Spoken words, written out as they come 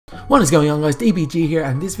What is going on, guys? DBG here,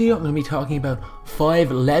 and in this video I'm going to be talking about 5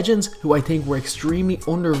 legends who I think were extremely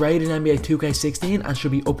underrated in NBA 2K16 and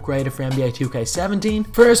should be upgraded for NBA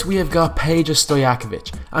 2K17. First, we have got Peja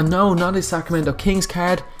Stojakovic, and no, not his Sacramento Kings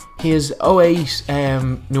card, his 08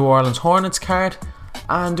 New Orleans Hornets card.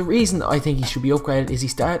 And the reason I think he should be upgraded is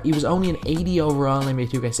he was only an 80 overall in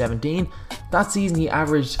NBA 2K17. That season he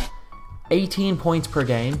averaged 18 points per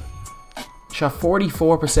game, shot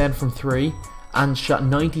 44% from 3, and shot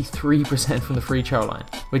 93% from the free throw line,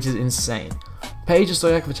 which is insane. Peja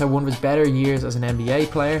Stojakovic had one of his better years as an NBA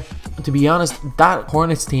player. And to be honest, that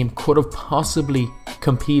Hornets team could have possibly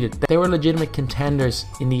competed. They were legitimate contenders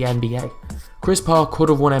in the NBA. Chris Paul could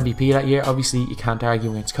have won MVP that year. Obviously, you can't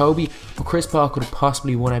argue against Kobe, but Chris Paul could have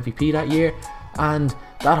possibly won MVP that year. And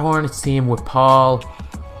that Hornets team with Paul,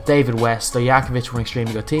 David West, Stojakovic were an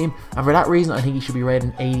extremely good team. And for that reason, I think he should be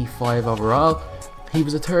rated an 85 overall. He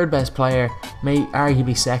was the third best player,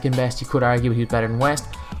 arguably second best. You could argue he was better than West,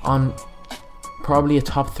 on probably a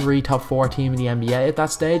top 3, top 4 team in the NBA at that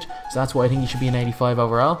stage. So that's why I think he should be an 85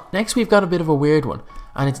 overall. Next, we've got a bit of a weird one,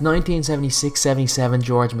 and it's 1976-77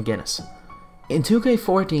 George McGinnis. In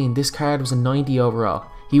 2K14, this card was a 90 overall.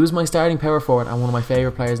 He was my starting power forward and one of my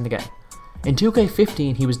favourite players in the game. In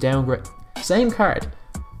 2K15, he was downgraded. Same card,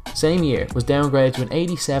 same year, was downgraded to an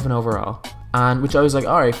 87 overall. And which I was like,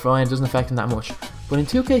 alright, fine, it doesn't affect him that much. But in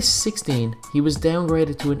 2K16, he was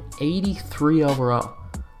downgraded to an 83 overall.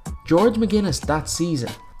 George McGinnis that season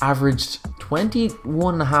averaged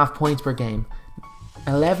 21.5 points per game,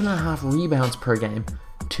 11.5 rebounds per game,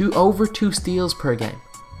 over 2 steals per game.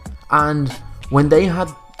 And when they had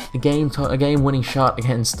a game-winning shot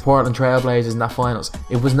against Portland Trailblazers in that finals,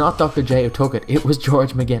 it was not Dr. J who took it, it was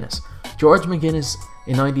George McGinnis. George McGinnis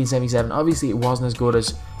in 1977, obviously it wasn't as good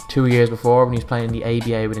as 2 years before when he was playing in the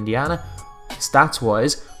ABA with Indiana,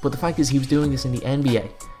 stats-wise, but the fact is he was doing this in the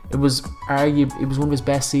NBA. It was one of his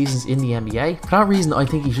best seasons in the NBA. For that reason, I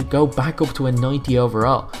think he should go back up to a 90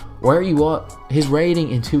 overall, where he was, his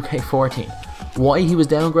rating in 2K14. Why he was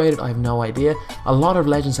downgraded, I have no idea. A lot of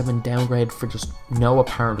legends have been downgraded for just no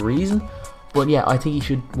apparent reason. But yeah, I think he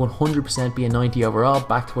should 100% be a 90 overall,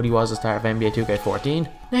 back to what he was at the start of NBA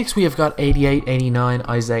 2K14. Next, we have got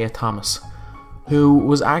 88-89 Isiah Thomas, who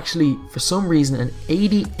was actually, for some reason, an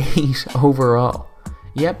 88 overall.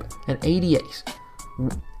 Yep, an 88.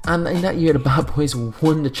 And in that year, the Bad Boys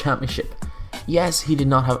won the championship. Yes, he did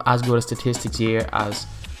not have as good a statistics year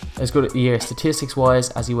statistics-wise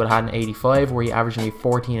as he would have had in 85, where he averaged only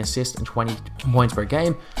 14 assists and 20 points per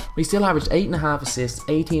game. But he still averaged 8.5 assists,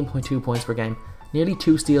 18.2 points per game, nearly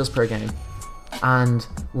 2 steals per game, and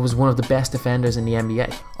was one of the best defenders in the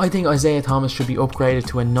NBA. I think Isiah Thomas should be upgraded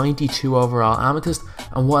to a 92 overall Amethyst,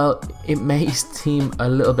 and while it may seem a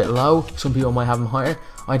little bit low, some people might have him higher,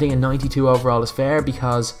 I think a 92 overall is fair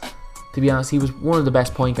because, to be honest, he was one of the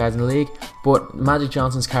best point guards in the league, but Magic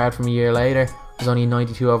Johnson's card from a year later was only a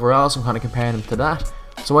 92 overall, so I'm kind of comparing him to that.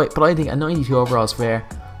 But I think a 92 overall is fair,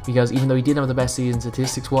 because even though he didn't have the best season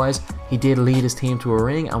statistics-wise, he did lead his team to a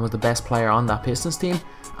ring and was the best player on that Pistons team.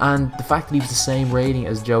 And the fact that he was the same rating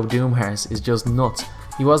as Joe Dumars is just nuts.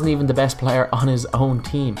 He wasn't even the best player on his own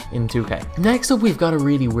team in 2K. Next up, we've got a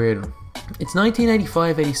really weird one. It's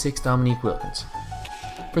 1985-86 Dominique Wilkins.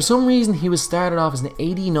 For some reason, he was started off as an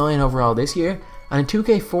 89 overall this year, and in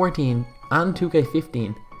 2K14 and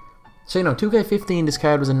 2K15, 2K15 this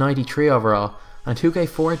card was a 93 overall, and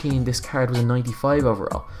 2K14 this card was a 95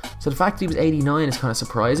 overall. So the fact that he was 89 is kind of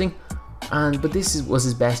surprising. But this was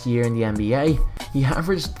his best year in the NBA. He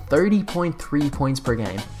averaged 30.3 points per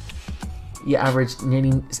game. He averaged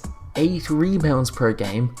nearly 8 rebounds per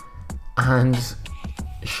game, and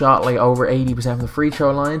shot like over 80% from the free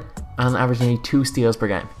throw line, and averaged nearly 2 steals per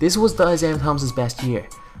game. This was Isiah Thomas' best year.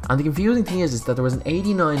 And the confusing thing is that there was an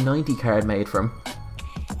 89-90 card made for him,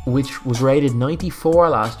 which was rated 94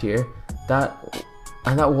 last year. He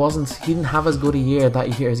didn't have as good a year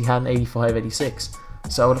that year as he had in 85-86.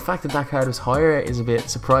 So the fact that card was higher is a bit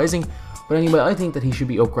surprising. But anyway, I think that he should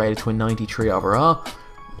be upgraded to a 93 overall.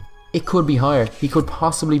 It could be higher. He could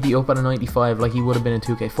possibly be up at a 95 like he would have been in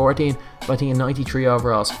 2K14. But I think a 93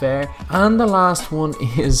 overall is fair. And the last one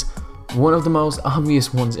is one of the most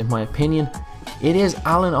obvious ones in my opinion. It is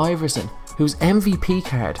Allen Iverson, whose MVP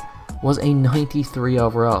card was a 93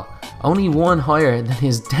 overall. Only one higher than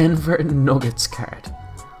his Denver Nuggets card.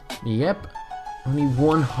 Yep, only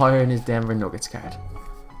one higher than his Denver Nuggets card.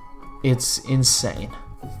 It's insane.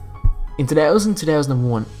 In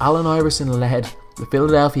 2000-2001, Allen Iverson led the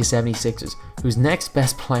Philadelphia 76ers, whose next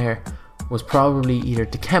best player was probably either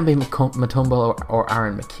Dikembe Mutombo or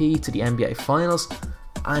Aaron McKee, to the NBA Finals,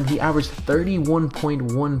 and he averaged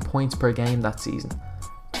 31.1 points per game that season,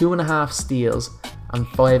 2.5 steals and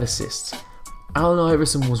 5 assists. Allen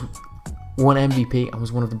Iverson was won MVP and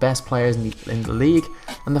was one of the best players in the league,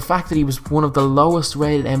 and the fact that he was one of the lowest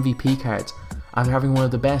rated MVP cards after having one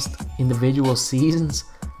of the best individual seasons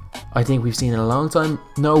I think we've seen in a long time.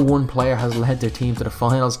 No one player has led their team to the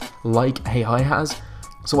finals like AI has,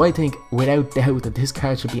 so I think without doubt that this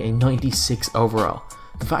card should be a 96 overall.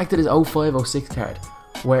 The fact that his 05-06 card,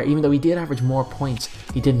 where even though he did average more points,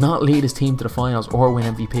 he did not lead his team to the finals or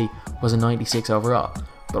win MVP, was a 96 overall.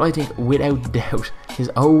 But I think without doubt his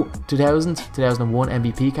 2000, 2001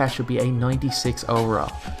 MVP card should be a 96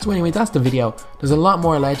 overall. So anyway, that's the video. There's a lot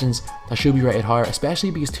more legends that should be rated higher, especially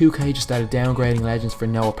because 2K just started downgrading legends for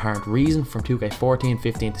no apparent reason from 2K14,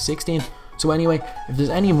 15 to 16. So anyway, if there's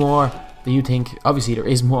any more that you think, obviously there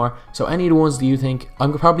is more, so any of the ones that you think,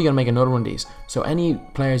 I'm probably going to make another one of these. So any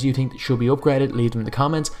players you think should be upgraded, leave them in the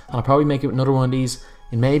comments, and I'll probably make another one of these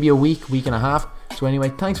in maybe a week and a half. So anyway,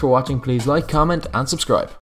 thanks for watching. Please like, comment and subscribe.